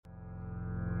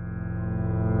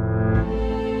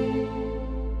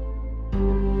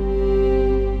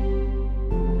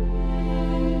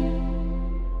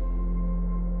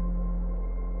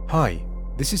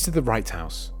This is To the Right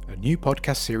House, a new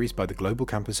podcast series by the Global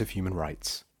Campus of Human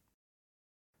Rights.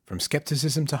 From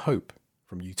skepticism to hope,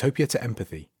 from utopia to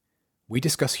empathy, we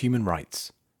discuss human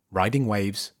rights, riding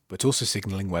waves, but also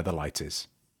signalling where the light is.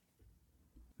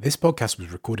 This podcast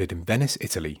was recorded in Venice,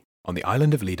 Italy, on the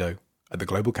island of Lido, at the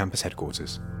Global Campus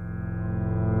headquarters.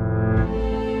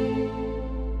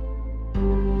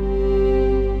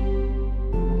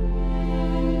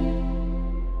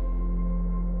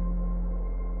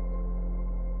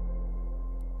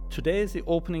 Today is the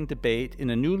opening debate in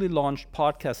a newly launched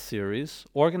podcast series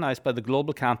organized by the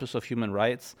Global Campus of Human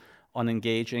Rights on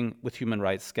engaging with human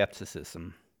rights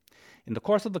skepticism. In the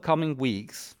course of the coming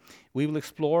weeks, we will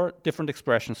explore different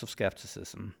expressions of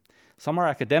skepticism. Some are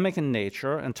academic in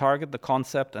nature and target the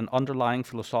concept and underlying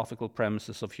philosophical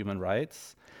premises of human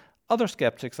rights. Other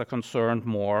skeptics are concerned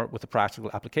more with the practical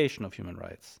application of human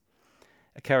rights.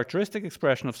 A characteristic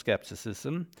expression of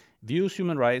skepticism views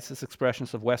human rights as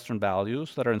expressions of Western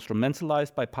values that are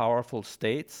instrumentalized by powerful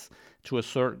states to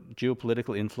assert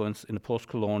geopolitical influence in the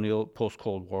post-colonial,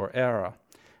 post-Cold War era.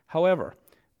 However,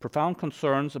 profound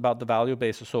concerns about the value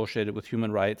base associated with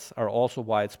human rights are also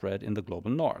widespread in the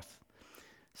global North.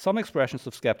 Some expressions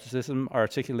of skepticism are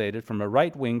articulated from a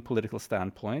right-wing political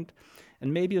standpoint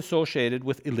and may be associated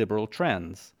with illiberal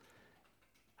trends.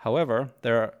 However,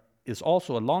 there is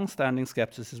also a long-standing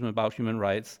skepticism about human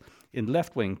rights in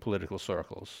left-wing political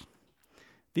circles.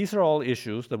 These are all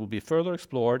issues that will be further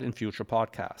explored in future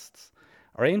podcasts.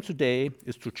 Our aim today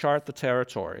is to chart the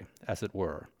territory, as it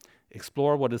were,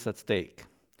 explore what is at stake.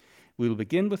 We will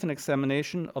begin with an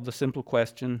examination of the simple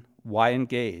question, why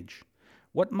engage?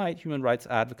 What might human rights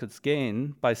advocates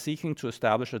gain by seeking to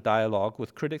establish a dialogue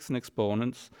with critics and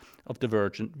exponents of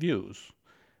divergent views?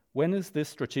 When is this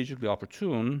strategically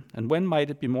opportune, and when might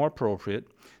it be more appropriate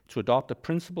to adopt a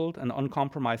principled and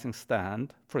uncompromising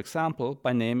stand, for example,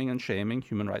 by naming and shaming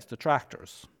human rights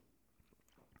detractors?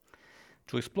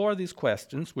 To explore these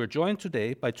questions, we're joined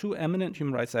today by two eminent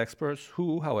human rights experts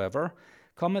who, however,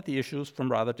 come at the issues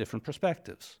from rather different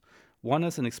perspectives. One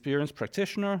is an experienced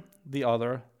practitioner, the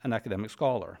other an academic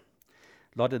scholar.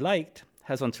 Lotte Leicht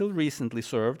has until recently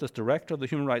served as director of the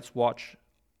Human Rights Watch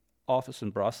office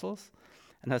in Brussels,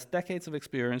 and has decades of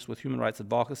experience with human rights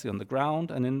advocacy on the ground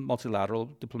and in multilateral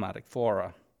diplomatic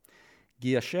fora. Guy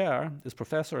Achard is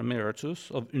Professor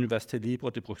Emeritus of Université Libre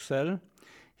de Bruxelles.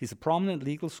 He's a prominent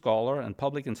legal scholar and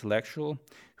public intellectual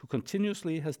who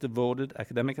continuously has devoted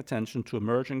academic attention to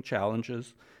emerging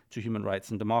challenges to human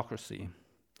rights and democracy.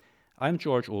 I'm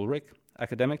George Ulrich,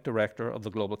 Academic Director of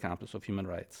the Global Campus of Human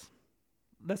Rights.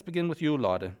 Let's begin with you,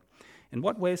 Lotte. In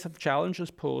what ways have challenges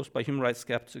posed by human rights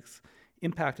skeptics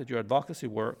impacted your advocacy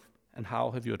work, and how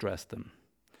have you addressed them?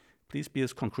 Please be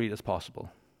as concrete as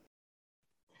possible.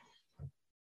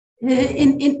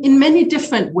 In many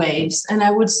different ways, and I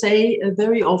would say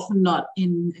very often not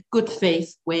in good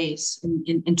faith ways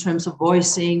in terms of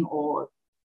voicing or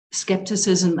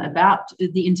skepticism about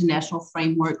the international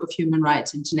framework of human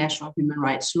rights, international human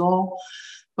rights law,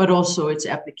 but also its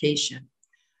application.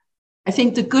 I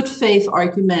think the good faith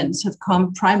arguments have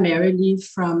come primarily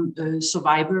from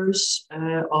survivors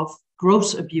of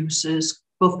gross abuses,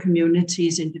 both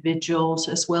communities, individuals,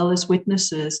 as well as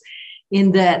witnesses,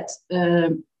 in that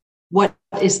what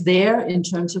is there in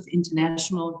terms of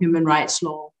international human rights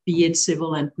law, be it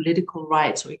civil and political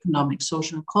rights or economic,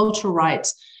 social, and cultural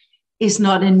rights, is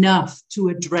not enough to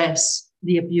address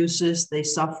the abuses they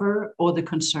suffer or the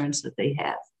concerns that they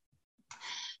have.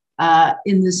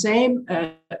 In the same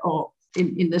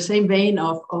vein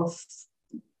of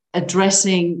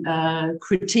addressing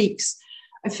critiques,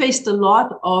 I faced a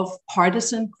lot of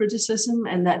partisan criticism,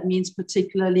 and that means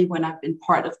particularly when I've been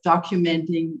part of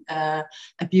documenting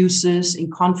abuses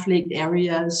in conflict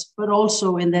areas, but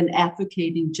also in then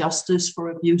advocating justice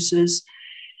for abuses.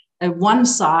 One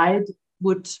side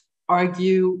would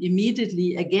argue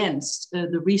immediately against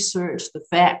the research, the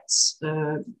facts,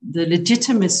 the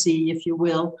legitimacy, if you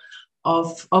will,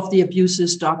 of the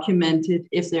abuses documented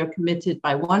if they're committed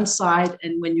by one side,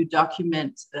 and when you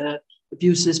document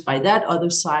abuses by that other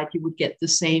side, you would get the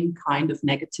same kind of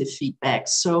negative feedback.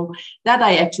 So that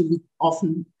I actually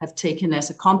often have taken as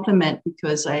a compliment,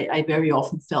 because I very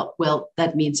often felt, well,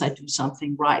 that means I do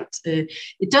something right.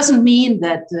 It doesn't mean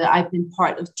that I've been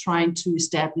part of trying to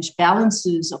establish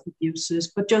balances of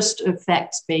abuses, but just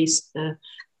facts-based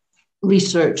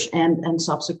research and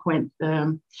subsequent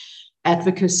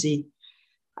advocacy.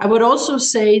 I would also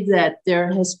say that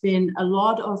there has been a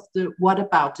lot of the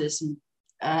whataboutism,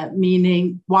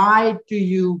 meaning why do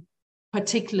you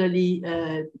particularly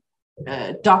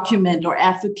document or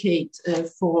advocate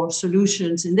for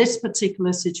solutions in this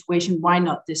particular situation? Why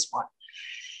not this one?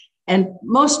 And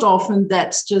most often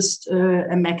that's just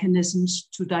a mechanism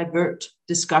to divert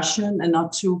discussion and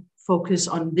not to focus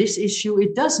on this issue.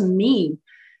 It doesn't mean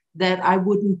that I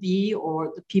wouldn't be,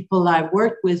 or the people I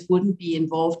work with wouldn't be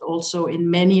involved also in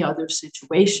many other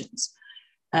situations.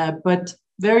 But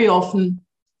very often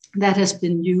that has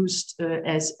been used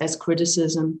as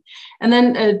criticism. And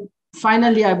then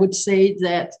finally, I would say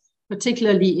that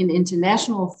particularly in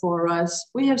international forums,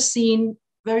 we have seen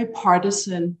very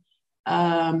partisan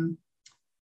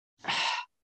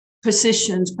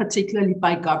positions, particularly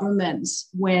by governments,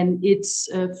 when it's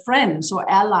friends or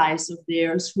allies of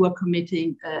theirs who are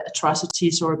committing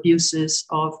atrocities or abuses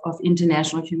of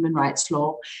international human rights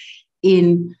law,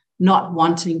 in not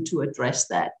wanting to address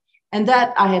that. And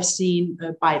that I have seen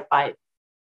by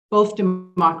both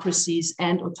democracies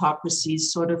and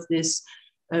autocracies, sort of this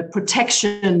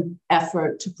protection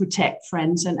effort to protect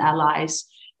friends and allies.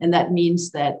 And that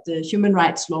means that the human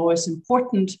rights law is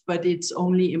important, but it's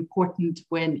only important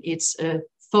when it's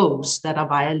foes that are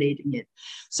violating it.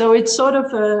 So it's sort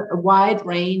of a wide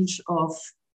range of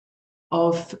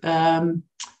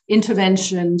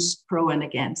interventions, pro and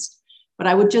against. But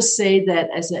I would just say that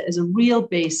as a real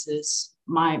basis,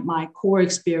 my core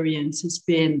experience has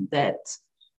been that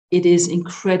it is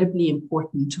incredibly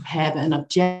important to have an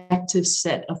objective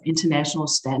set of international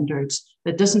standards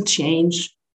that doesn't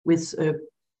change with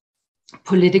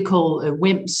political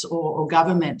whims or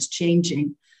governments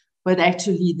changing, but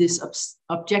actually this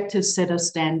objective set of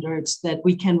standards that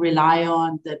we can rely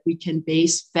on, that we can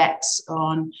base facts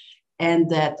on, and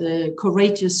that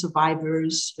courageous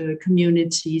survivors,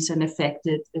 communities, and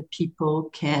affected people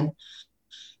can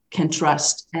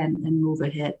trust and move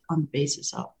ahead on the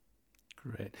basis of.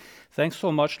 Great. Thanks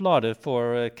so much, Lotte,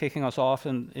 for kicking us off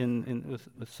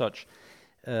with such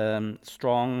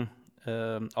strong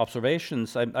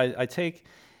observations. I take,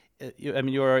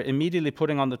 you're immediately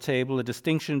putting on the table a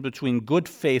distinction between good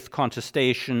faith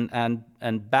contestation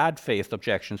and bad faith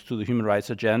objections to the human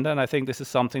rights agenda, and I think this is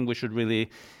something we should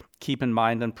really keep in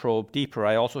mind and probe deeper.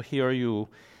 I also hear you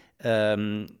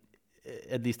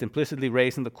at least implicitly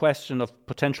raising the question of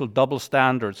potential double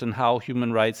standards and how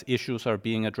human rights issues are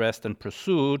being addressed and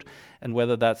pursued, and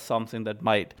whether that's something that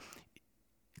might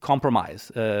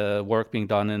compromise work being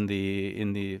done in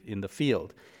the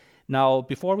field. Now,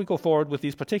 before we go forward with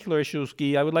these particular issues,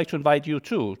 Guy, I would like to invite you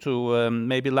too to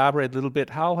maybe elaborate a little bit.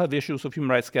 How have issues of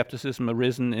human rights skepticism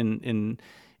arisen in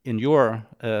your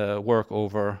work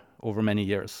over many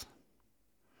years?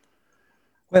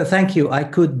 Well, thank you. I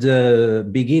could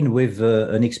begin with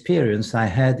an experience I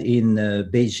had in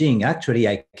Beijing. Actually,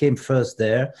 I came first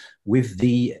there with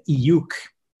the EUC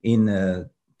in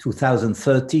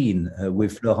 2013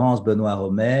 with Florence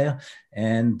Benoit-Romer,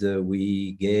 and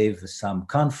we gave some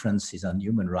conferences on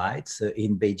human rights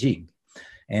in Beijing.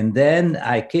 And then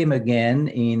I came again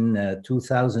in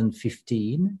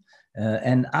 2015,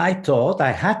 and I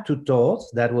had to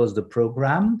taught, that was the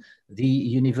program, the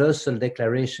Universal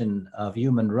Declaration of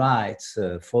Human Rights,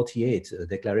 48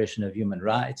 Declaration of Human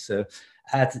Rights,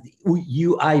 at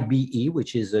UIBE,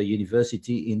 which is a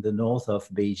university in the north of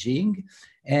Beijing.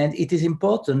 And it is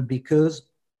important because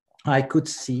I could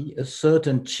see a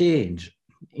certain change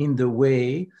in the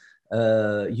way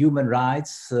human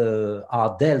rights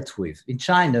are dealt with in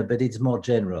China, but it's more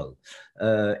general.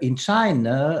 In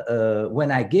China,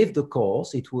 when I gave the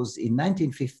course, it was in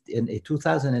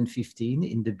 2015,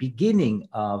 in the beginning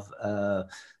of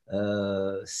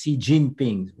Xi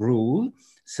Jinping's rule.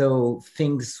 So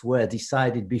things were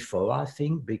decided before, I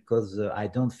think, because I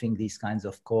don't think these kinds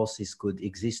of courses could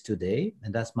exist today,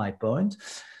 and that's my point.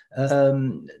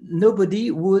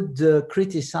 Nobody would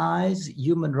criticize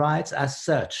human rights as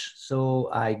such. So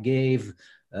I gave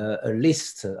a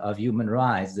list of human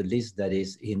rights, the list that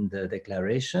is in the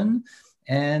declaration.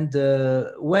 And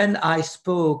when I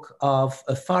spoke of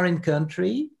a foreign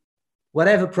country,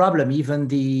 whatever problem, even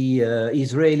the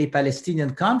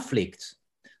Israeli-Palestinian conflict,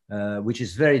 which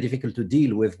is very difficult to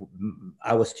deal with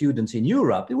our students in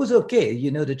Europe, it was okay. You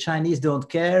know, the Chinese don't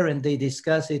care, and they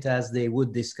discuss it as they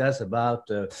would discuss about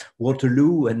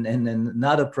Waterloo and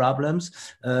other problems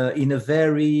in a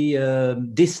very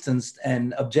distanced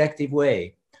and objective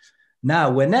way.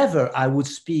 Now, whenever I would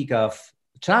speak of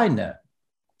China,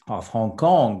 of Hong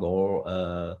Kong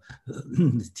or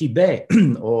Tibet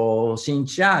or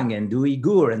Xinjiang and the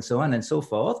Uyghur and so on and so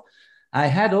forth, I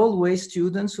had always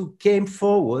students who came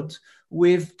forward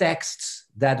with texts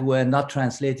that were not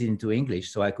translated into English,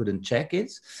 so I couldn't check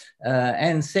it,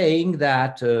 and saying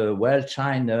that, well,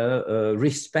 China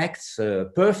respects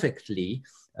perfectly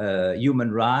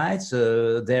human rights.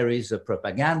 There is a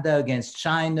propaganda against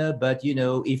China, but, you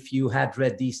know, if you had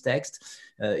read these texts,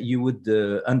 you would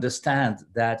understand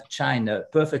that China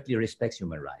perfectly respects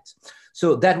human rights.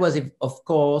 So that was, of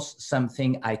course,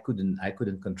 something I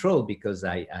couldn't control because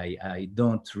I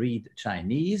don't read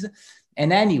Chinese.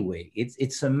 And anyway,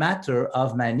 it's a matter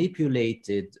of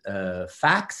manipulating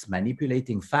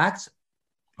facts,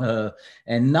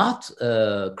 and not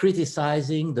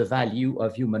criticizing the value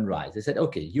of human rights. They said,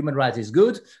 okay, human rights is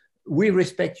good. We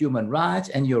respect human rights,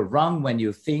 and you're wrong when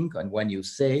you think and when you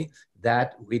say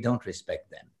that we don't respect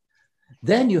them.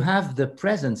 Then you have the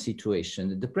present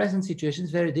situation. The present situation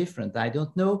is very different. I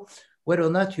don't know whether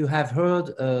or not you have heard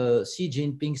Xi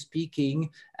Jinping speaking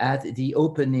at the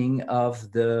opening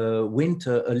of the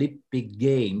Winter Olympic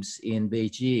Games in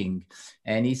Beijing.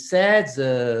 And he said,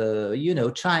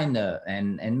 China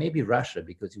and maybe Russia,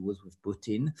 because he was with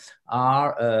Putin,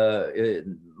 are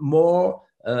more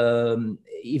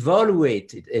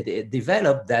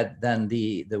developed than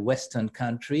the Western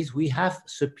countries. We have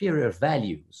superior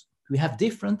values. We have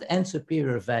different and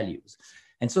superior values.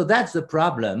 And so that's the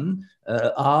problem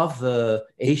of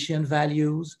Asian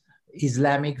values,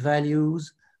 Islamic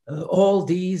values, all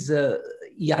these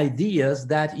ideas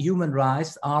that human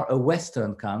rights are a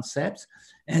Western concept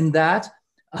and that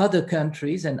other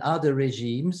countries and other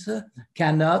regimes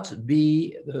cannot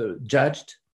be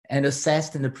judged and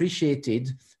assessed and appreciated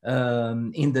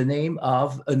in the name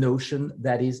of a notion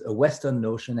that is a Western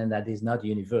notion and that is not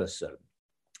universal.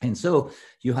 And so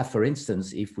you have, for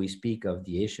instance, if we speak of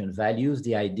the Asian values,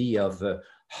 the idea of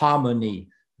harmony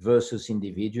versus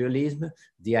individualism,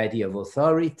 the idea of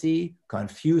authority,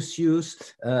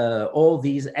 Confucius, all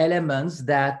these elements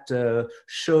that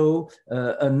show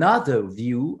another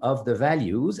view of the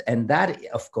values. And that,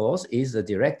 of course, is a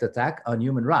direct attack on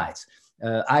human rights.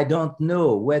 I don't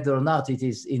know whether or not it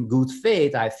is in good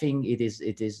faith. I think it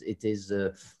is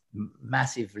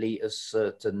massively a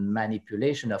certain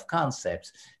manipulation of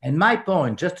concepts. And my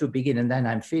point, just to begin, and then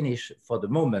I'm finished for the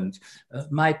moment,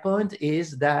 my point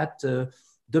is that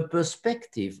the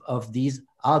perspective of these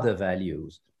other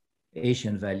values,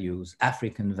 Asian values,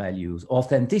 African values,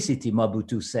 authenticity,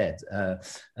 Mobutu said,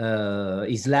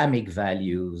 Islamic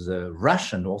values,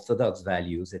 Russian Orthodox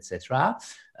values, etc.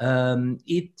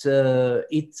 It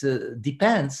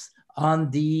depends on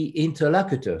the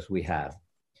interlocutors we have.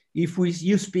 If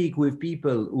you speak with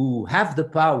people who have the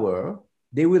power,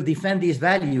 they will defend these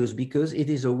values because it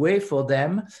is a way for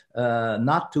them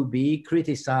not to be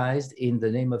criticized in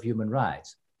the name of human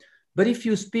rights. But if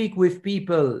you speak with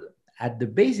people at the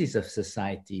basis of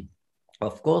society,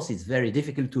 of course, it's very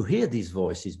difficult to hear these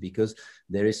voices because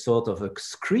there is sort of a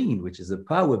screen, which is a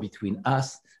power between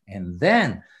us and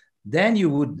them. Then you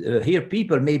would hear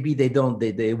people, maybe they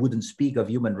wouldn't speak of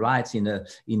human rights in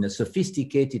a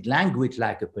sophisticated language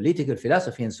like a political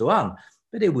philosophy and so on,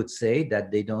 but they would say that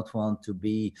they don't want to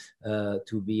be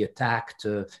attacked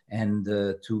and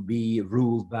to be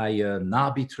ruled by an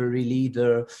arbitrary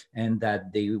leader, and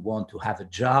that they want to have a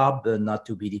job, not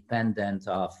to be dependent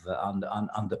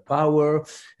on the power,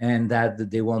 and that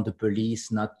they want the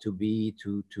police not to be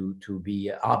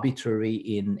arbitrary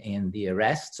in the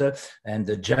arrests, and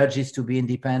the judges to be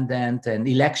independent, and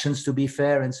elections to be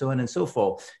fair, and so on and so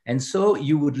forth. And so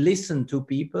you would listen to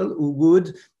people who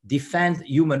would defend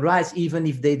human rights, even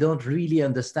if they don't really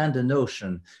understand the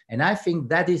notion. And I think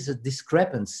that is a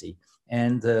discrepancy.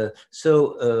 And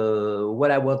so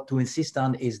what I want to insist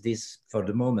on is this, for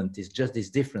the moment, is just this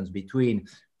difference between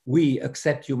we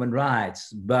accept human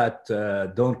rights, but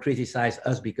don't criticize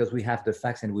us because we have the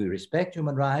facts and we respect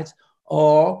human rights,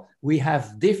 or we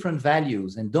have different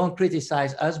values and don't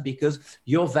criticize us because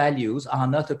your values are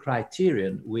not a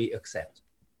criterion we accept.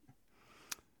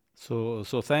 So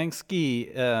thanks,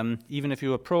 Guy. Even if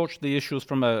you approach the issues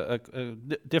from a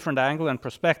different angle and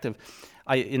perspective,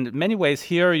 I, in many ways,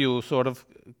 hear you sort of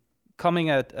coming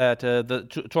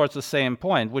towards the same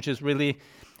point, which is really,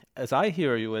 as I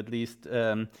hear you at least,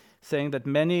 saying that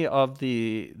many of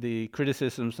the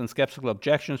criticisms and skeptical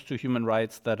objections to human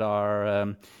rights that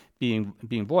are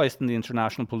being voiced in the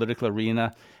international political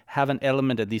arena have an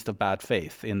element at least of bad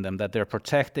faith in them, that they're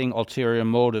protecting ulterior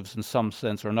motives in some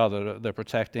sense or another. They're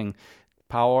protecting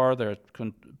power, they're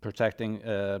protecting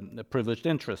privileged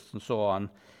interests and so on.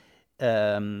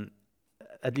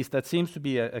 At least that seems to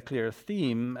be a clear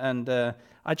theme. And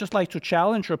I'd just like to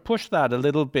challenge or push that a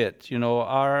little bit. You know,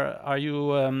 are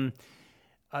you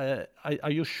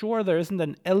sure there isn't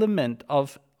an element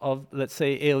of let's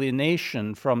say,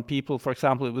 alienation from people, for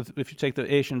example, if you take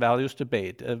the Asian values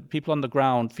debate, people on the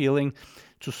ground feeling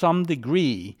to some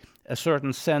degree a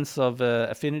certain sense of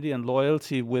affinity and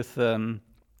loyalty with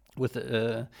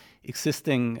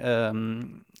existing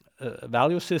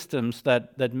value systems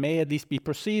that may at least be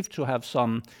perceived to have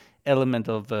some element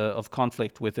of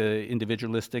conflict with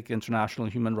individualistic international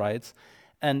human rights?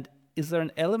 And is there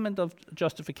an element of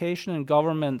justification in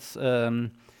governments'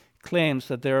 claims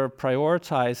that they're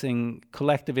prioritizing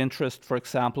collective interest, for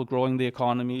example, growing the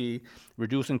economy,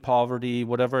 reducing poverty,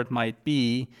 whatever it might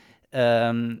be,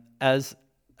 as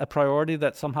a priority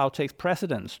that somehow takes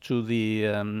precedence to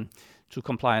the to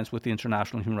compliance with the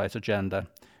international human rights agenda?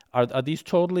 Are these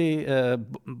totally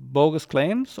bogus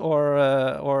claims, or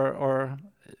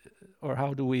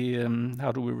how do we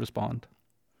respond?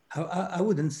 I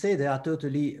wouldn't say they are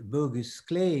totally bogus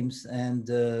claims, and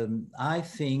I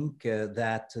think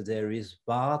that there is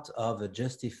part of a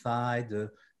justified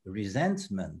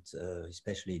resentment,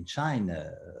 especially in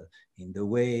China, in the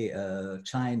way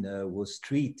China was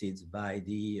treated by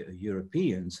the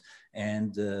Europeans.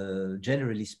 And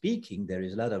generally speaking, there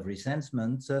is a lot of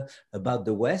resentment about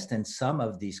the West, and some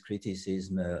of these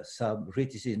criticism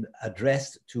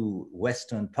addressed to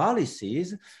Western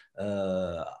policies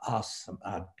are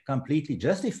completely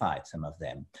justified, some of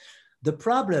them. The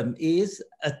problem is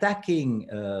attacking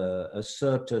a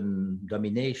certain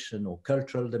domination or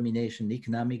cultural domination,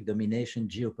 economic domination,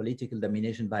 geopolitical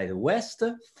domination by the West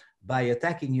by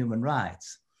attacking human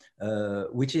rights,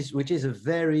 which is a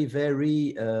very,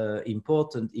 very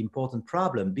important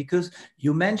problem, because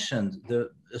you mentioned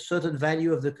a certain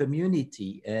value of the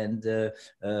community, and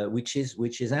which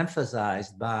is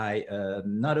emphasized by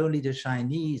not only the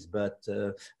Chinese but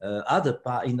in other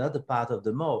part of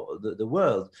the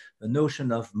world, a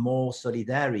notion of more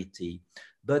solidarity.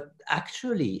 But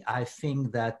actually, I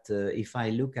think that if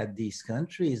I look at these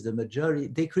countries, the majority,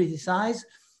 they criticize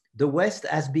the West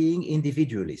as being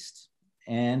individualist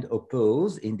and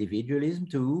oppose individualism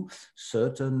to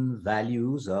certain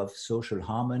values of social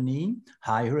harmony,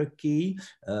 hierarchy,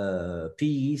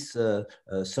 peace,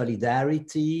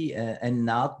 solidarity, and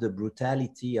not the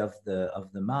brutality of the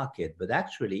market. But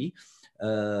actually,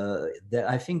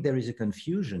 I think there is a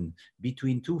confusion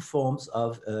between two forms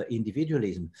of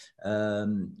individualism.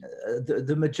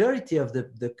 The majority of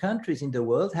the countries in the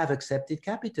world have accepted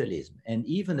capitalism, and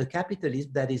even a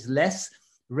capitalism that is less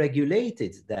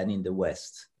regulated than in the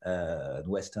West,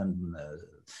 Western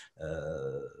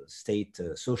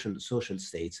social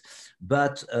states.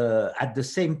 But at the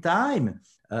same time,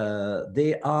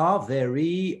 they are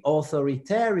very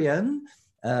authoritarian,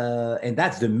 and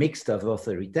that's the mix of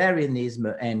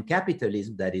authoritarianism and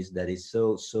capitalism that is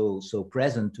so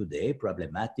present today,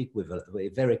 problematic, with a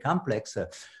very complex.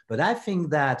 But I think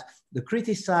that the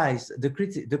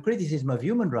criticism of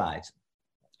human rights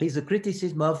is a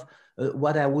criticism of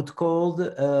what I would call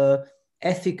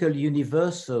ethical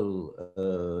universal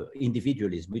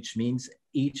individualism, which means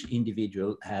each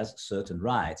individual has certain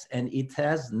rights. And it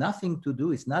has nothing to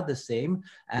do, it's not the same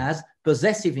as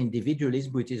possessive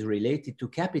individualism, which is related to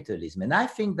capitalism. And I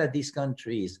think that these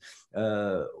countries,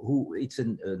 it's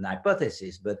an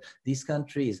hypothesis, but these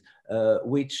countries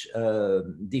which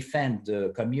defend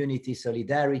community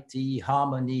solidarity,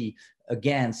 harmony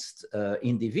against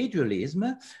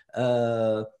individualism,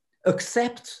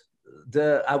 accept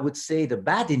I would say the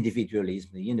bad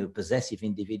individualism, possessive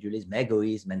individualism,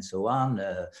 egoism, and so on,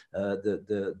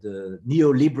 the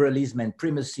neoliberalism and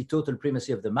total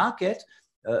primacy of the market.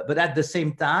 But at the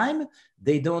same time,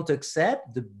 they don't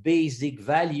accept the basic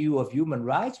value of human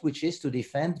rights, which is to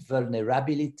defend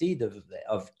vulnerability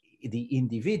of the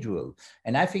individual.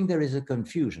 And I think there is a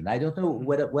confusion. I don't know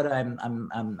whether I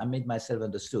made myself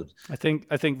understood. I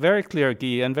think very clear,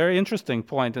 Guy, and very interesting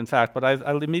point, in fact. But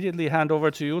I'll immediately hand over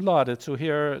to you, Lotte, to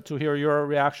hear your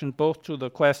reaction both to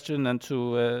the question and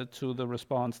to the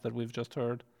response that we've just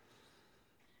heard.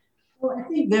 Well, I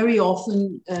think very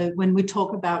often when we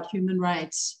talk about human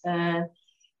rights, there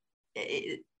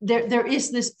is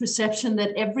this perception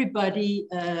that everybody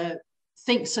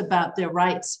thinks about their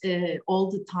rights all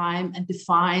the time and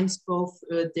defines both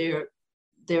their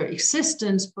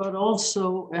existence, but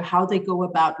also how they go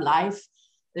about life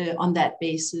on that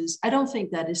basis. I don't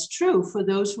think that is true for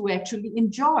those who actually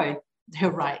enjoy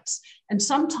their rights. And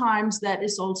sometimes that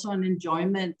is also an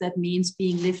enjoyment that means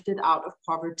being lifted out of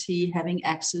poverty, having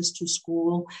access to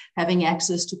school, having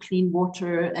access to clean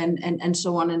water, and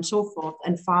so on and so forth,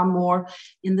 and far more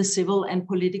in the civil and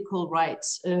political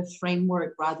rights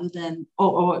framework rather than,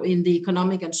 or in the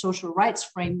economic and social rights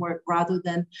framework rather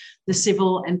than the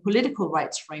civil and political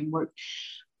rights framework.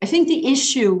 I think the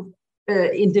issue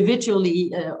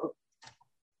individually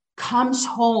comes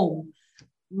home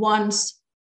once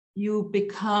you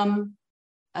become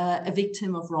a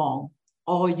victim of wrong,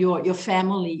 or your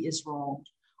family is wronged,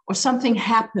 or something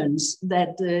happens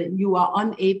that you are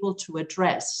unable to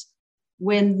address.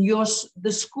 When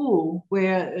the school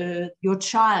where your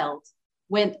child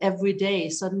when every day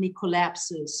suddenly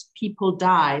collapses, people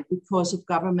die because of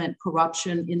government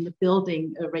corruption in the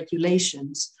building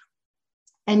regulations.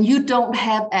 And you don't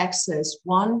have access,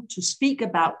 one, to speak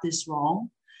about this wrong,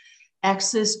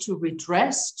 access to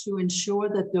redress, to ensure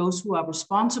that those who are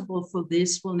responsible for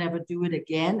this will never do it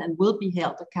again and will be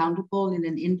held accountable in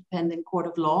an independent court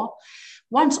of law.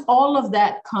 Once all of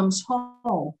that comes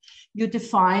home, you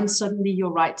define suddenly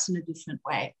your rights in a different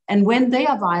way. And when they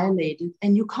are violated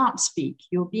and you can't speak,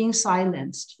 you're being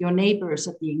silenced, your neighbors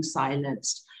are being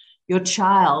silenced, your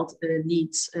child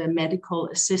needs medical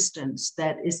assistance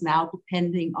that is now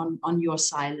depending on your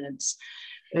silence.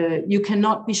 You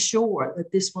cannot be sure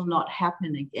that this will not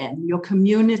happen again. Your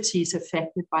community is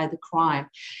affected by the crime.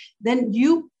 Then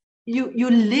you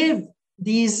live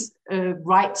these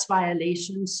rights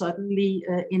violations suddenly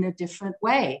in a different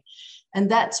way. And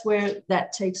that's where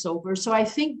that takes over. So I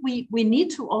think we need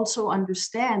to also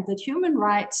understand that human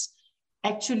rights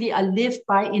actually are lived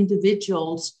by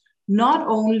individuals, not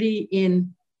only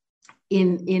in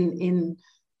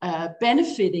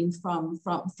benefiting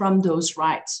from those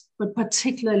rights, but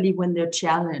particularly when they're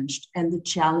challenged, and the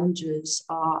challenges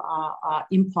are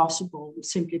impossible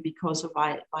simply because of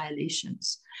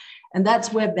violations. And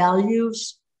that's where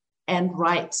values and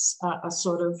rights are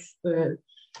sort of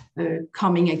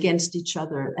coming against each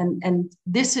other. And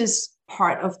this is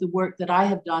part of the work that I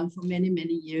have done for many,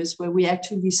 many years, where we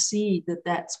actually see that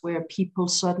that's where people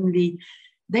suddenly,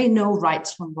 they know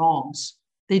rights from wrongs.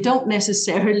 They don't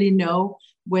necessarily know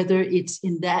whether it's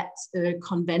in that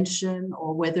convention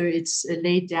or whether it's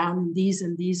laid down in these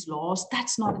and these laws.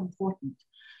 That's not important.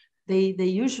 They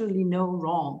usually know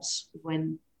wrongs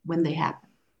when they happen.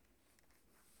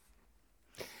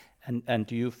 And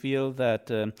do you feel that,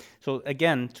 so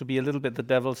again, to be a little bit the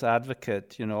devil's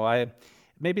advocate,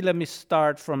 maybe let me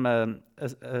start from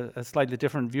a slightly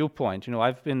different viewpoint.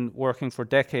 I've been working for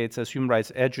decades as human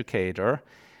rights educator,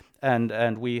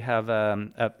 and we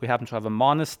happen to have a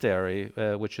monastery,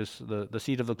 which is the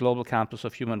seat of the global campus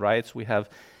of human rights. We have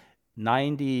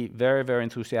 90 very, very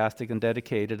enthusiastic and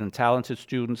dedicated and talented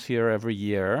students here every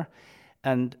year.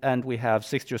 And we have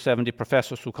 60 or 70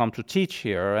 professors who come to teach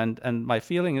here. And my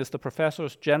feeling is the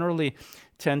professors generally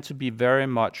tend to be very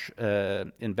much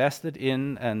invested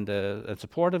in and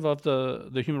supportive of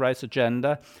the human rights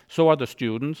agenda. So are the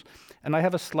students. And I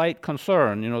have a slight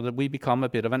concern, that we become a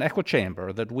bit of an echo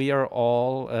chamber, that we are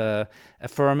all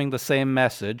affirming the same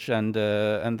message. And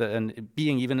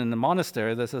being even in the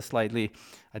monastery, there's a slightly,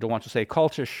 I don't want to say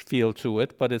cultish feel to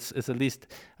it, but it's at least,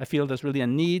 I feel there's really a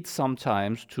need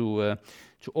sometimes to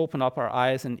open up our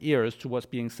eyes and ears to what's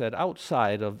being said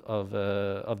outside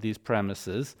of these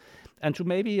premises, and to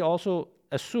maybe also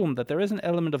assume that there is an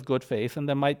element of good faith and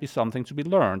there might be something to be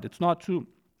learned. It's not to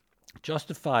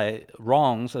justify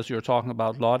wrongs, as you're talking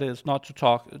about, Lotte. It's not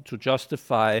to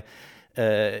justify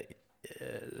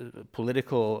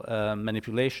political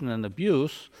manipulation and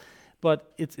abuse,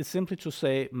 but it's simply to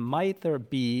say, might there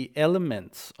be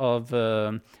elements of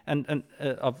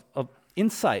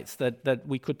insights that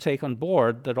we could take on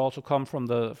board that also come from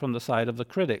the side of the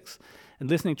critics? And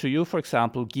listening to you, for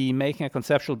example, Guy, making a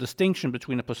conceptual distinction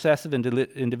between a possessive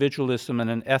individualism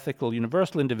and an ethical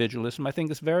universal individualism, I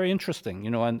think is very interesting.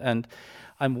 And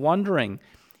I'm wondering,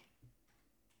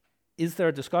 is there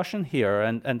a discussion here?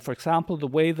 And for example, the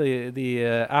way the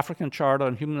African Charter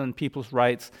on Human and People's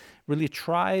Rights really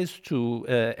tries to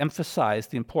emphasize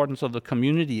the importance of the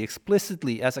community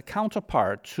explicitly as a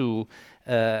counterpart to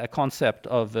a concept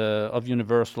of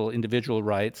universal individual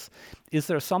rights. Is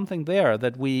there something there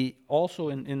that we also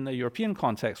in the European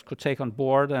context could take on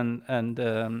board and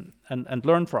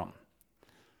learn from?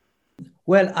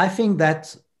 Well, I think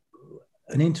that's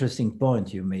an interesting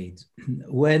point you made.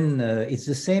 When it's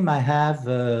the same I have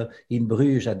in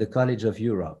Bruges at the College of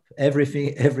Europe.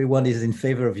 Everyone is in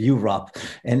favor of Europe,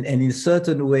 and in a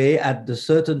certain way, at a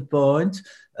certain point,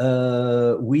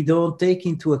 we don't take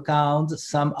into account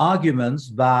some arguments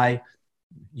by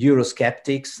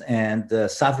Eurosceptics and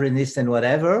sovereignists and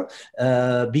whatever,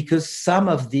 because some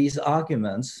of these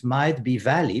arguments might be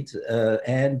valid,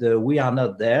 and we are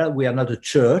not there. We are not a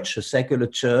church, a secular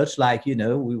church, like,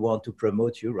 we want to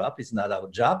promote Europe. It's not our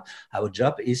job. Our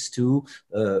job is to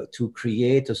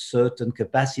create a certain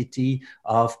capacity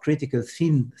of critical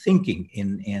thinking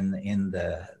in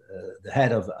the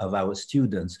head of our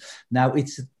students. Now,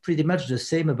 it's pretty much the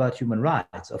same about human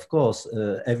rights. Of course,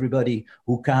 everybody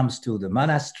who comes to the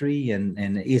monastery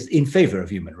and is in favor of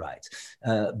human rights.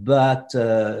 But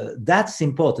that's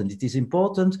important. It is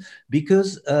important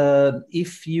because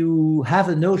if you have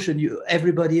a notion,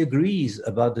 everybody agrees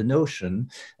about the notion,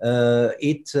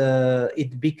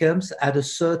 it becomes at a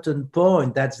certain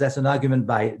point, that's an argument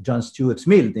by John Stuart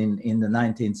Mill in the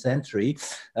 19th century,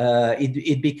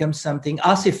 it becomes something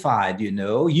ossified,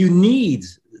 you need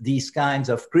these kinds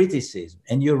of criticism.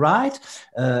 And you're right,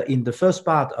 in the first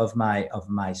part of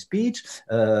my speech,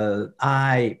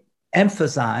 I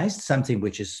emphasized something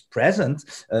which is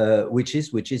present, which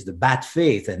is the bad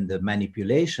faith and the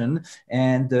manipulation,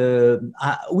 and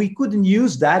we couldn't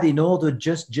use that in order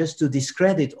just to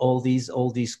discredit all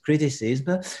these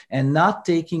criticism and not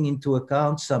taking into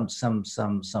account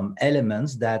some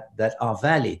elements that are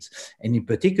valid. And in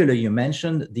particular, you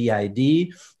mentioned the idea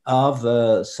of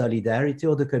solidarity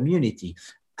or the community.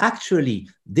 Actually,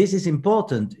 this is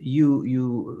important.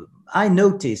 I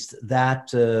noticed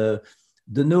that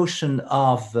the notion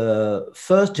of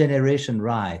first generation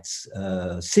rights,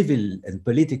 civil and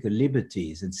political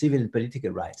liberties and civil and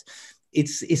political rights,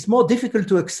 it's more difficult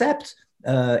to accept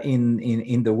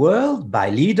in the world by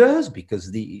leaders,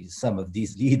 because some of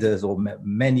these leaders or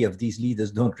many of these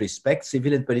leaders don't respect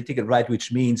civil and political right,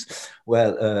 which means,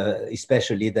 well,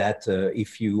 especially that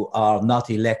if you are not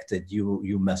elected,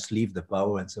 you must leave the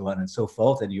power and so on and so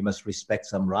forth, and you must respect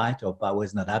some right, or power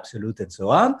is not absolute and so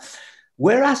on.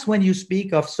 Whereas when you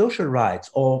speak of social rights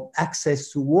or access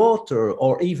to water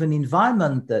or even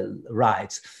environmental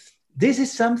rights, this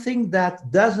is something that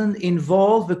doesn't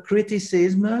involve a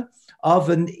criticism of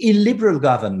an illiberal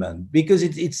government, because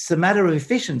it's a matter of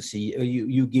efficiency.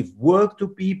 You give work to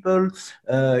people,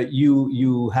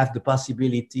 you have the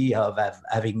possibility of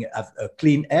having a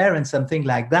clean air and something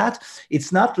like that.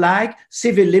 It's not like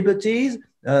civil liberties.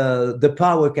 The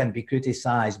power can be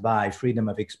criticized by freedom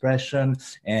of expression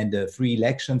and free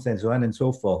elections and so on and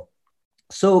so forth.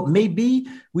 So maybe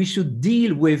we should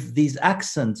deal with these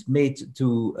accents made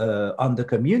on the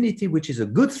community, which is a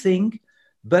good thing.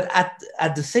 But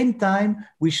at the same time,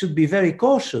 we should be very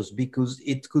cautious, because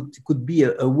it could be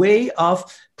a way of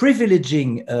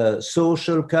privileging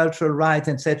social, cultural rights,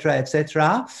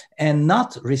 etc., and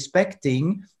not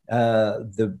respecting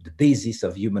the basis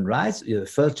of human rights,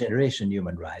 first generation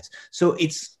human rights. So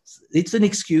it's an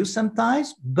excuse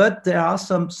sometimes, but there are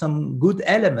some good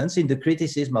elements in the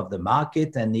criticism of the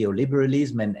market and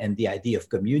neoliberalism and the idea of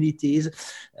communities.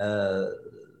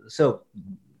 So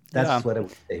that's what I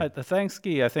would say. Thanks,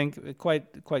 Guy. I think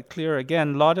quite clear.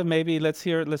 Again, Lotte, maybe let's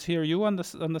hear you on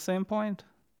the same point.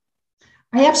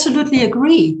 I absolutely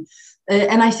agree.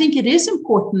 And I think it is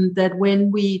important that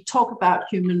when we talk about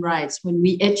human rights, when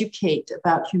we educate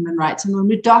about human rights, and when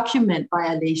we document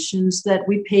violations, that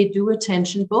we pay due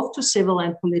attention both to civil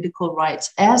and political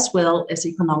rights, as well as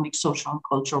economic, social, and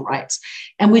cultural rights.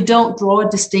 And we don't draw a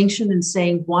distinction in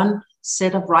saying one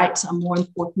set of rights are more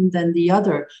important than the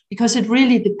other, because it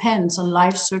really depends on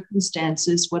life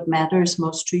circumstances, what matters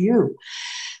most to you.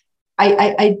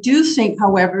 I do think,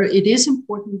 however, it is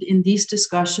important in these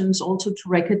discussions also to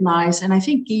recognize, and I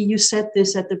think, Guy, you said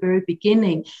this at the very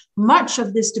beginning, much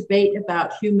of this debate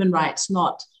about human rights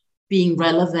not being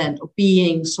relevant or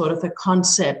being sort of a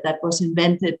concept that was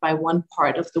invented by one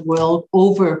part of the world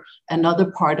over another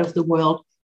part of the world,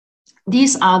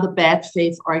 these are the bad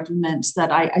faith arguments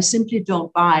that I simply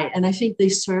don't buy. And I think they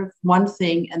serve one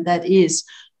thing, and that is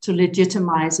to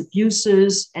legitimize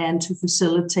abuses and to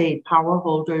facilitate power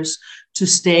holders to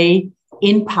stay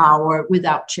in power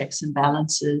without checks and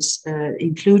balances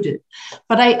included.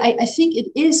 But I think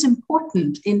it is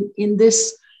important in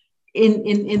this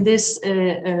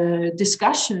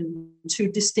discussion to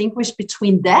distinguish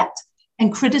between that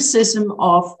and criticism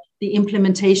of the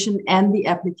implementation and the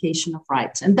application of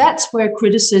rights. And that's where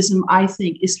criticism, I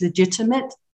think, is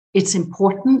legitimate, it's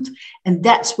important, and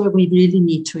that's where we really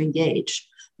need to engage.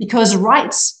 Because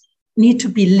rights need to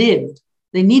be lived,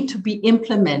 they need to be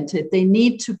implemented, they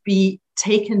need to be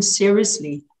taken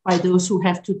seriously by those who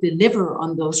have to deliver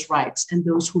on those rights and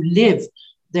those who live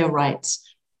their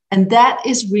rights. And that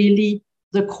is really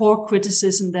the core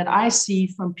criticism that I see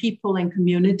from people and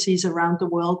communities around the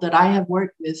world that I have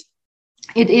worked with.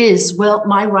 It is, well,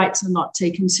 my rights are not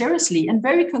taken seriously. And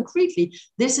very concretely,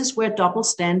 this is where double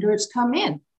standards come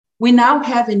in. We now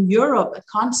have in Europe a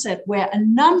concept where a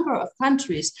number of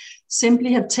countries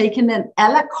simply have taken an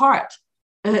a la carte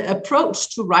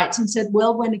approach to rights and said,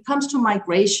 well, when it comes to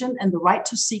migration and the right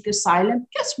to seek asylum,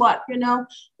 guess what? No,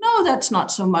 that's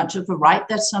not so much of a right.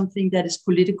 That's something that is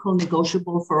political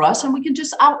negotiable for us. And we can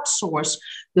just outsource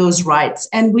those rights.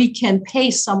 And we can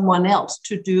pay someone else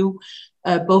to do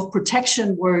both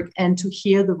protection work and to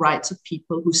hear the rights of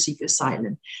people who seek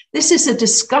asylum. This is a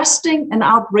disgusting and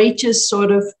outrageous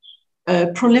sort of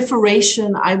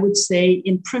proliferation, I would say,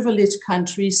 in privileged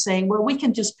countries saying, well, we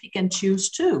can just pick and choose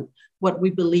too what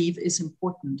we believe is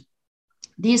important.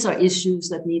 These are issues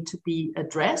that need to be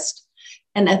addressed.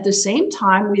 And at the same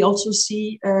time, we also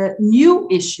see new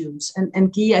issues.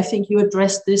 And Guy, I think you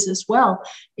addressed this as well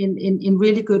in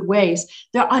really good ways.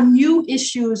 There are new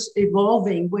issues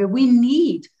evolving where we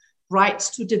need rights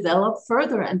to develop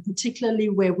further, and particularly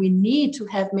where we need to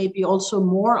have maybe also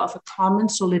more of a common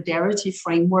solidarity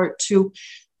framework to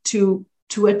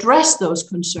address those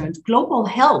concerns. Global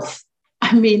health,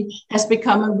 has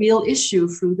become a real issue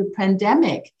through the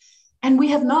pandemic. And we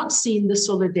have not seen the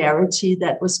solidarity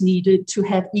that was needed to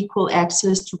have equal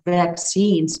access to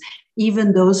vaccines,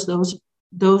 even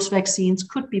those vaccines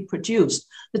could be produced.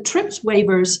 The TRIPS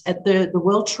waivers at the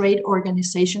World Trade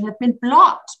Organization have been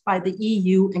blocked by the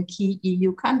EU and key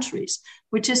EU countries,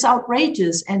 which is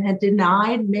outrageous and had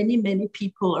denied many, many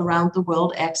people around the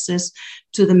world access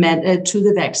to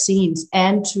the vaccines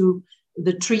and to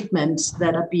the treatments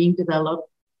that are being developed.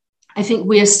 I think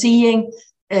we are seeing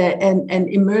an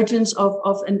emergence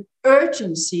of an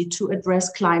urgency to address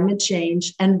climate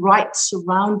change and rights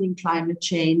surrounding climate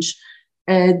change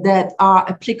that are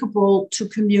applicable to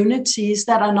communities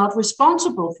that are not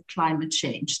responsible for climate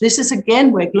change. This is,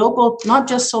 again, where global, not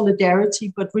just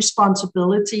solidarity, but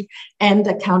responsibility and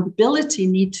accountability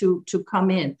need to come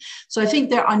in. So I think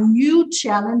there are new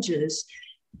challenges.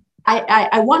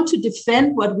 I want to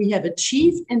defend what we have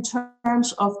achieved in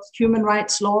terms of human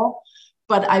rights law,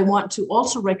 but I want to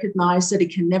also recognize that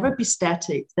it can never be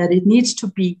static, that it needs to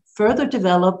be further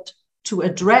developed to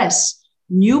address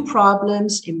new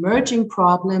problems, emerging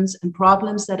problems, and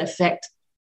problems that affect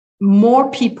more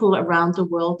people around the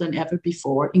world than ever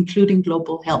before, including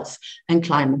global health and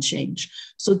climate change.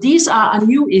 So these are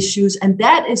new issues, and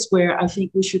that is where I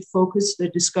think we should focus the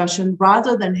discussion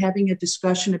rather than having a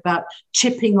discussion about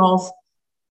chipping off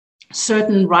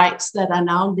certain rights that are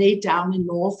now laid down in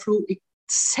law through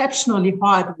exceptionally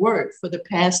hard work for the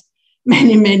past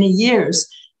many, many years,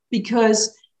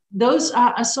 because those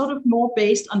are sort of more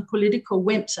based on political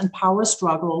whims and power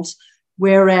struggles.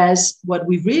 Whereas what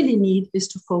we really need is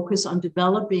to focus on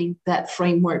developing that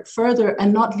framework further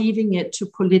and not leaving it to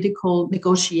political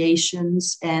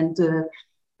negotiations and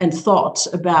thoughts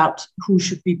about who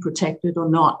should be protected or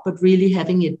not, but really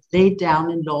having it laid down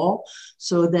in law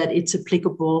so that it's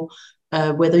applicable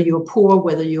whether you're poor,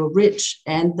 whether you're rich,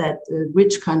 and that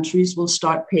rich countries will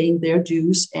start paying their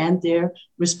dues and their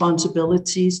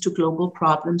responsibilities to global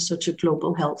problems such as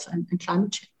global health and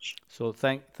climate change. So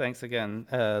thanks again,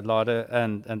 Lotte.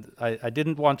 And I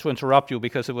didn't want to interrupt you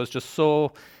because it was just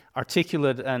so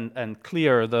articulate and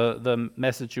clear, the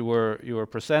message you were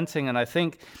presenting. And I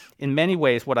think in many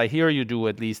ways what I hear you do,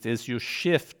 at least, is you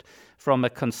shift from a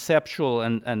conceptual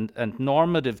and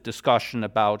normative discussion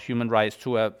about human rights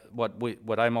to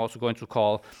what I'm also going to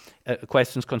call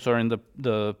questions concerning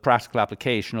the practical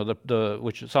application, or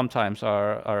which sometimes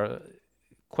are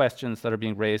questions that are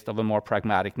being raised of a more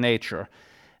pragmatic nature.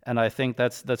 And I think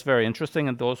that's very interesting,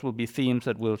 and those will be themes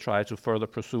that we'll try to further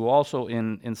pursue also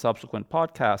in subsequent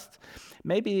podcasts.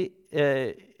 Maybe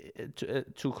for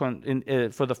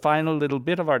the final little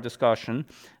bit of our discussion,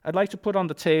 I'd like to put on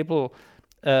the table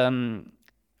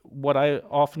what I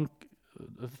often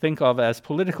think of as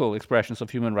political expressions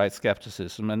of human rights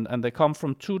skepticism, and they come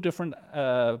from two different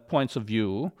points of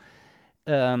view.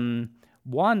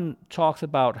 One talks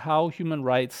about how human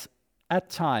rights at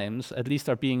times, at least,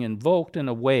 are being invoked in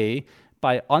a way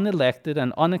by unelected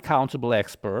and unaccountable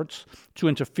experts to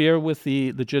interfere with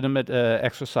the legitimate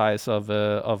exercise of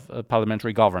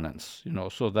parliamentary governance.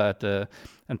 So that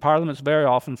and parliaments very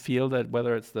often feel that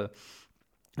whether it's the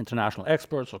international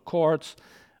experts or courts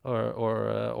or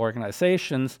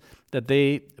organizations, that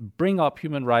they bring up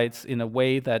human rights in a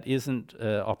way that isn't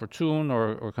opportune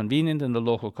or convenient in the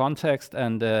local context,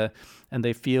 and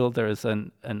they feel there is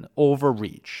an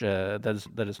overreach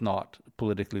that is not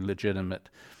politically legitimate.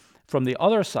 From the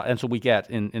other side, and so we get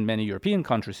in many European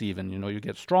countries even, you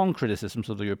get strong criticisms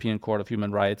of the European Court of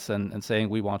Human Rights and saying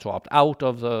we want to opt out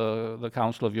of the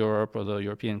Council of Europe or the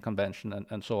European Convention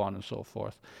and so on and so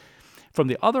forth. From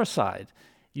the other side,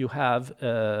 you have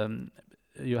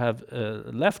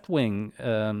left-wing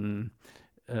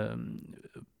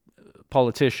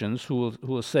politicians who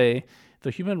will say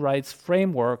the human rights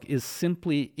framework is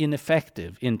simply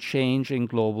ineffective in changing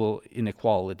global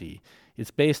inequality.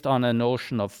 It's based on a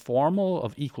notion of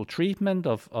equal treatment,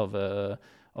 of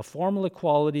formal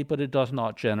equality, but it does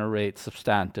not generate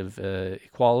substantive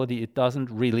equality. It doesn't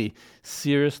really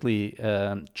seriously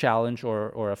challenge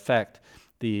or affect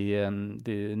the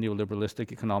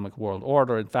neoliberalistic economic world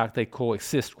order. In fact, they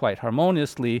coexist quite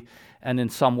harmoniously, and in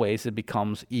some ways it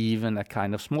becomes even a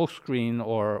kind of smokescreen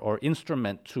or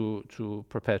instrument to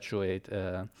perpetuate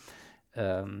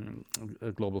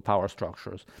global power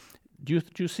structures. Do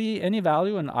you see any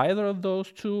value in either of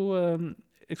those two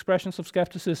expressions of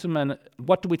skepticism, and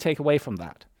what do we take away from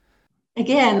that?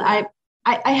 Again, I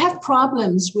have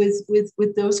problems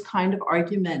with those kind of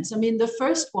arguments. I mean, the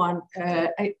first one,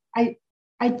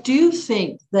 I do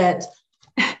think that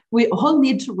we all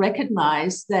need to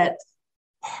recognize that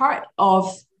part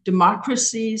of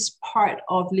democracies, part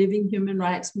of living human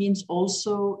rights means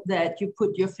also that you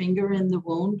put your finger in the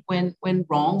wound when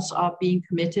wrongs are being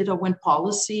committed or when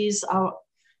policies are,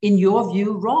 in your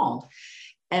view, wrong.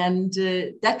 And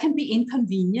that can be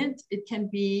inconvenient. It can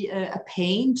be a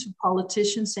pain to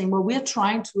politicians saying, well, we're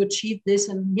trying to achieve this,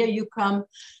 and here you come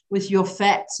with your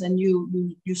facts, and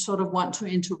you sort of want to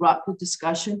interrupt the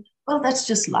discussion. Well, that's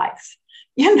just life,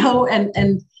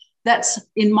 and that's,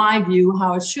 in my view,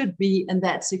 how it should be. And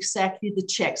that's exactly the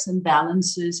checks and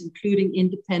balances, including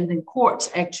independent courts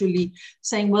actually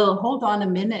saying, well, hold on a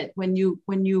minute, when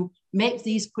you make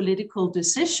these political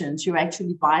decisions, you're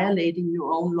actually violating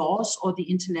your own laws or the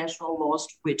international laws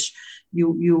to which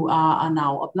you are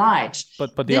now obliged.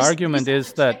 But the argument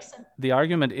is that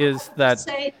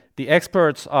the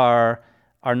experts are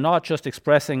not just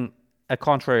expressing a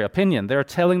contrary opinion; they're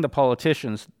telling the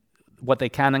politicians what they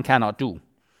can and cannot do.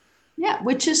 Yeah,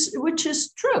 which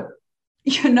is true,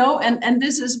 and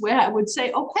this is where I would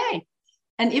say, okay,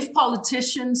 and if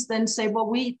politicians then say, well,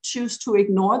 we choose to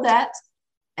ignore that,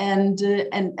 and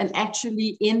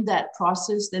actually in that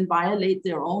process then violate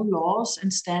their own laws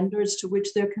and standards to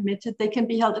which they're committed, they can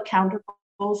be held accountable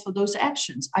for those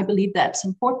actions. I believe that's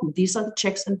important. These are the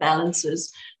checks and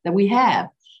balances that we have.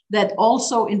 That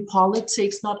also in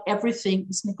politics, not everything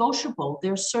is negotiable.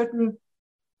 There are certain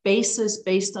bases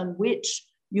based on which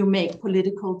you make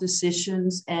political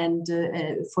decisions and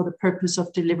for the purpose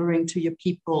of delivering to your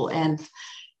people and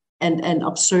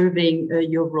observing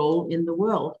your role in the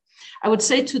world. I would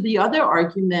say to the other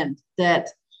argument that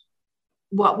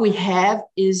what we have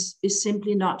is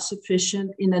simply not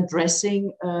sufficient in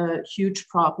addressing huge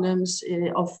problems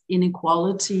of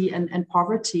inequality and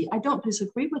poverty. I don't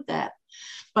disagree with that,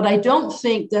 but I don't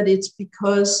think that it's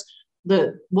because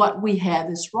what we have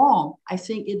is wrong. I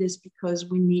think it is because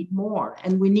we need more,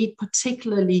 and we need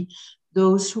particularly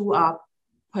those who are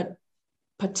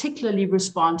particularly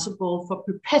responsible for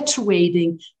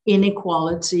perpetuating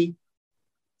inequality.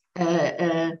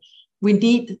 We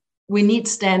need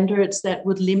standards that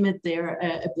would limit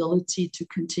their ability to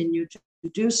continue to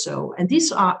do so. And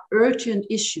these are urgent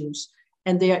issues,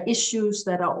 and they are issues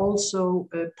that are also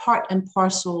part and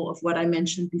parcel of what I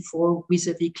mentioned before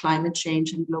vis-a-vis climate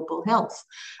change and global health.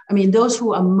 I mean, those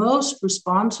who are most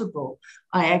responsible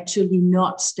are actually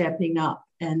not stepping up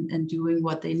and doing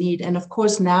what they need. And of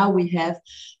course, now we have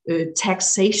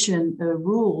taxation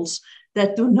rules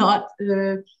that do not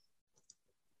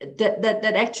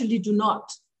that actually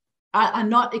are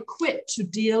not equipped to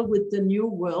deal with the new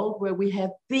world, where we have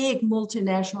big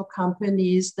multinational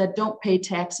companies that don't pay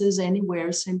taxes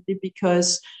anywhere simply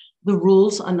because the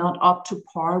rules are not up to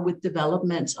par with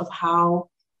developments of how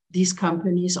these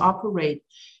companies operate.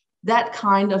 That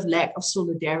kind of lack of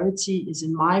solidarity is,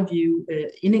 in my view,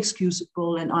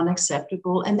 inexcusable and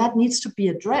unacceptable, and that needs to be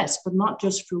addressed, but not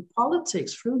just through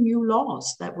politics, through new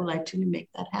laws that will actually make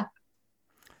that happen.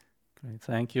 Great,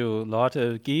 thank you,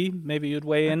 Lotte. Guy, maybe you'd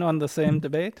weigh in on the same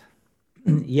debate?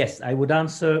 Yes, I would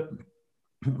answer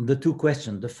the two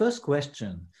questions. The first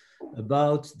question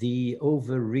about the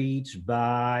overreach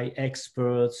by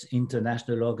experts,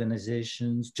 international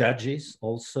organizations, judges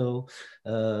also,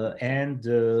 and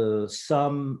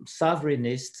some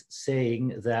sovereignists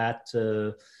saying that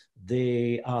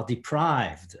they are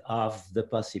deprived of the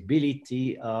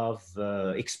possibility of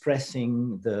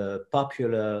expressing the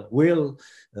popular will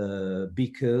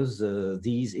because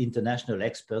these international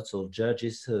experts or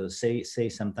judges say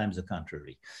sometimes the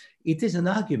contrary. It is an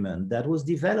argument that was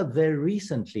developed very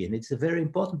recently, and it's very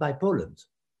important by Poland.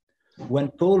 when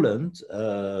Poland,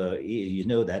 you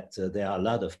know that there are a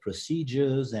lot of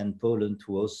procedures, and Poland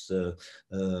was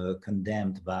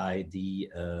condemned by the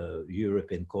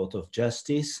European Court of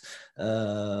Justice.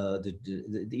 The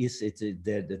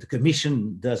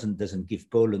Commission doesn't give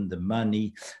Poland the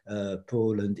money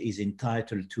Poland is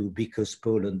entitled to, because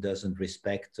Poland doesn't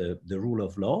respect the rule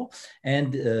of law.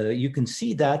 And you can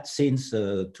see that since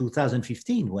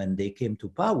 2015, when they came to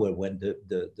power, when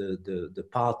the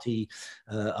party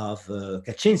of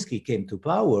Kaczynski came to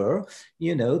power,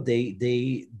 you know,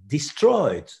 they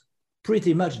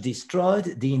pretty much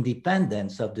destroyed the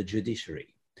independence of the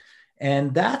judiciary.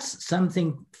 And that's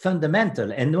something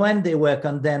fundamental. And when they were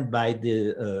condemned by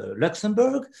the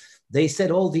Luxembourg, they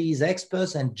said all these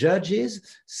experts and judges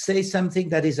say something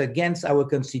that is against our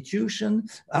constitution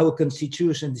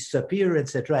is superior,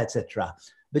 etc., etc.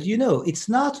 But you know, it's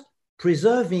not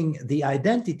preserving the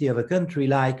identity of a country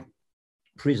like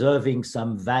preserving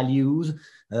some values,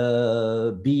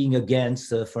 being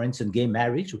against, for instance, gay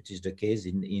marriage, which is the case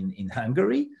in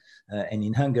Hungary. And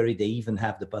in Hungary, they even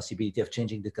have the possibility of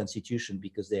changing the constitution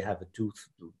because they have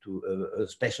a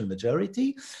special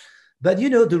majority. But, you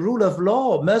know, the rule of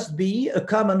law must be a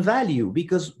common value,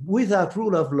 because without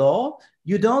rule of law,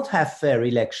 you don't have fair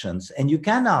elections, and you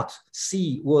cannot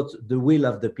see what the will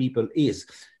of the people is.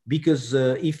 Because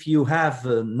if you have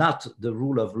not the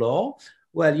rule of law,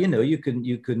 well, you know, you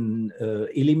can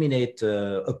eliminate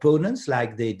opponents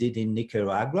like they did in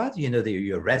Nicaragua. You know,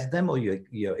 you arrest them or you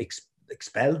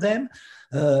expel them.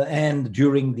 And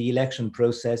during the election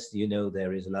process, you know,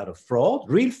 there is a lot of fraud,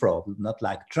 real fraud, not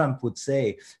like Trump would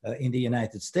say in the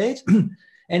United States.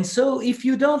 And so if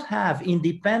you don't have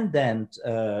independent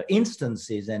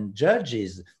instances and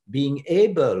judges being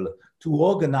able to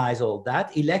organize all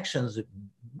that, elections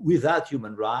without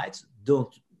human rights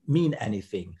don't mean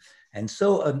anything. And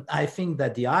so I think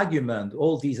that the argument,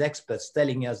 all these experts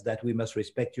telling us that we must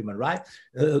respect human rights,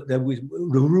 the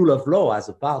rule of law as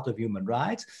a part of human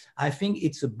rights, I think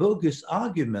it's a bogus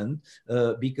argument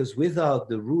because without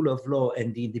the rule of law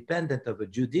and the independence of a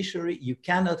judiciary, you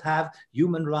cannot have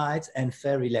human rights and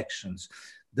fair elections.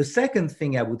 The second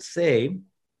thing I would say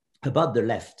about the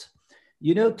left,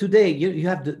 you know, today you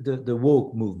have the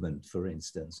woke movement, for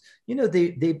instance. You know, they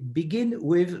begin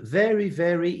with very,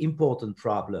 very important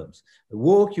problems.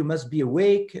 Woke, you must be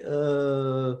awake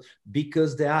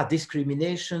because there are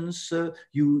discriminations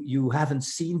you haven't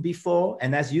seen before.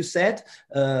 And as you said,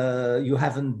 you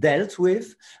haven't dealt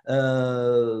with.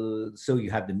 So you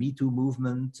have the Me Too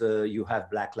movement, you have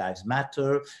Black Lives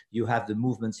Matter, you have the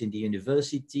movements in the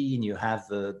university, and you have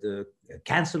the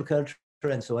cancel culture,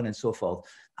 and so on and so forth.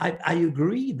 I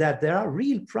agree that there are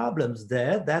real problems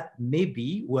there that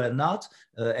maybe were not,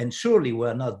 and surely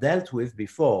were not dealt with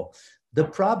before. The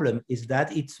problem is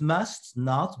that it must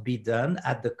not be done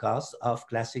at the cost of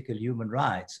classical human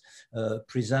rights,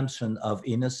 presumption of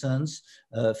innocence,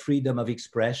 freedom of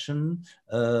expression.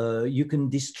 You can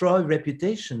destroy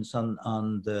reputations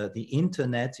on the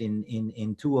internet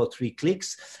in 2 or 3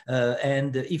 clicks.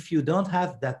 And if you don't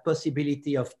have that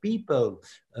possibility of people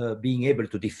being able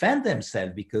to defend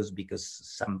themselves,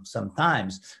 because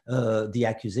sometimes the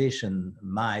accusation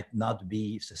might not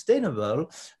be sustainable,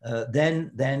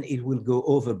 then it will go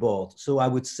overboard. So I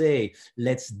would say,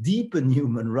 let's deepen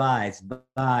human rights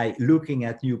by looking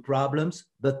at new problems,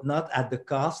 but not at the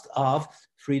cost of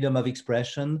freedom of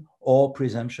expression or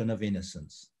presumption of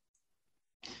innocence.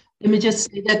 Let me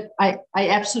just say that I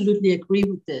absolutely agree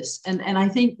with this. And I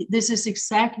think this is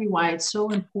exactly why it's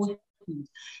so important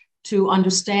to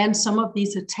understand some of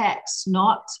these attacks,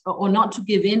 not to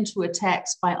give in to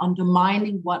attacks by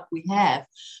undermining what we have,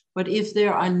 but if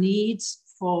there are needs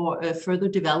for further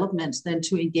developments, then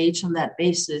to engage on that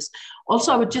basis.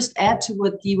 Also, I would just add to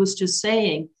what Guy was just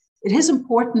saying, it is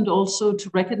important also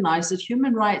to recognize that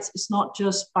human rights is not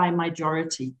just by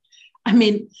majority. I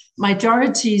mean,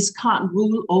 majorities can't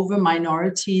rule over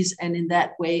minorities and in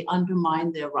that way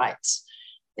undermine their rights.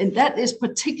 And that is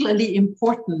particularly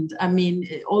important. I mean,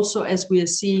 also as we are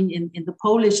seeing in the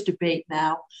Polish debate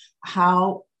now,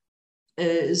 how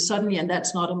suddenly, and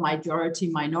that's not a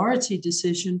majority-minority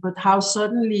decision, but how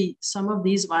suddenly some of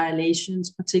these violations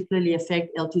particularly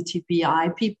affect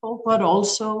LGBTI people, but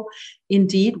also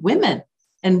indeed women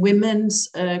and women's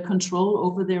control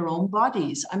over their own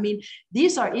bodies. I mean,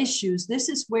 these are issues. This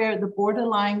is where the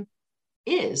borderline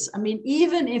is. I mean,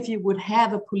 even if you would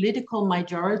have a political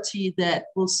majority that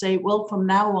will say, well, from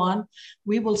now on,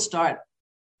 we will start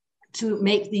to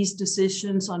make these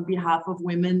decisions on behalf of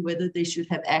women, whether they should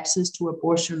have access to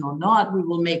abortion or not. We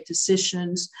will make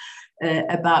decisions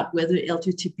about whether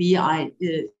LGBTI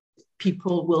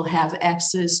people will have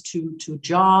access to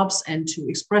jobs and to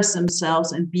express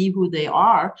themselves and be who they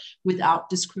are without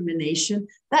discrimination,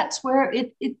 that's where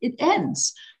it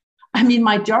ends. I mean,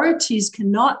 majorities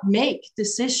cannot make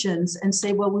decisions and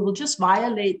say, well, we will just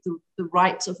violate the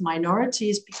rights of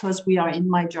minorities because we are in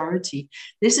majority.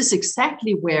 This is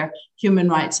exactly where human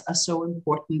rights are so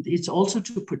important. It's also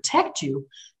to protect you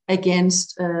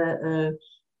against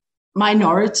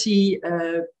minority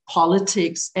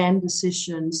politics and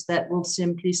decisions that will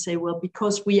simply say, well,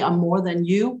 because we are more than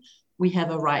you, we have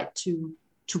a right to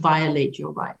violate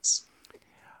your rights.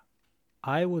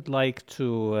 I would like to,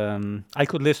 I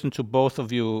could listen to both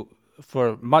of you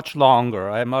for much longer.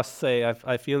 I must say,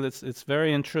 I feel it's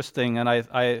very interesting. And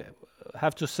I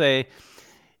have to say,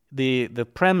 the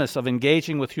premise of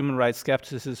engaging with human rights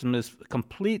skepticism is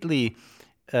completely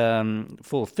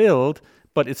fulfilled,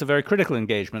 but it's a very critical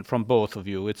engagement from both of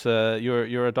you. It's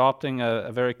you're adopting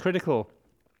a very critical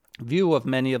view of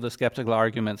many of the skeptical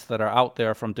arguments that are out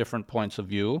there from different points of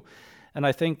view. And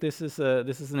I think this is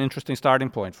an interesting starting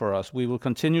point for us. We will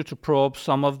continue to probe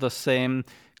some of the same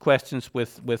questions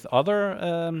with other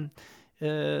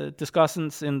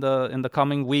discussants in the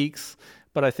coming weeks.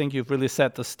 But I think you've really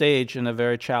set the stage in a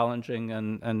very challenging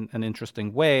and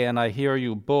interesting way. And I hear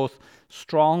you both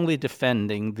strongly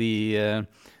defending the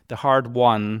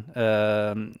hard-won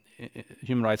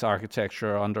human rights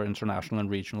architecture under international and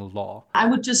regional law. I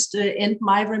would just end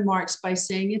my remarks by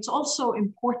saying it's also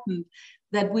important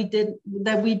that we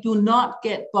do not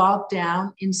get bogged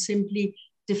down in simply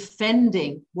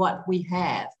defending what we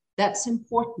have. That's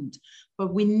important,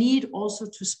 but we need also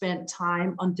to spend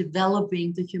time on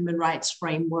developing the human rights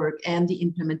framework and the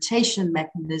implementation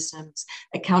mechanisms,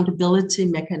 accountability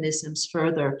mechanisms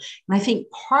further. And I think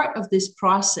part of this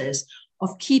process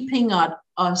of keeping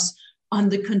us on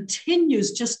the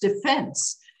continuous just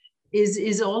defense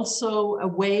is also a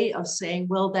way of saying,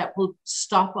 well, that will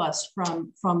stop us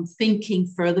from thinking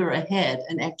further ahead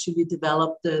and actually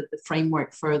develop the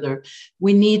framework further.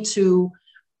 We need to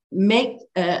make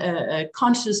a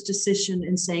conscious decision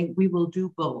in saying we will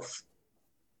do both.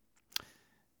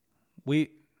 We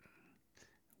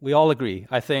all agree,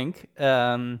 I think.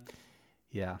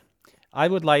 Yeah. I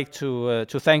would like to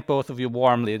thank both of you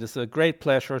warmly. It is a great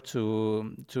pleasure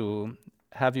to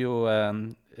have you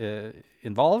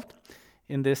involved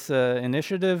in this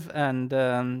initiative and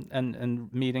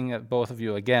meeting both of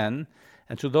you again.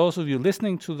 And to those of you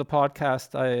listening to the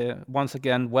podcast, I once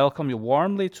again welcome you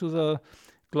warmly to the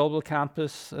Global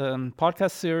Campus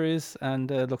podcast series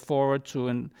and look forward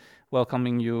to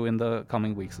welcoming you in the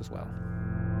coming weeks as well.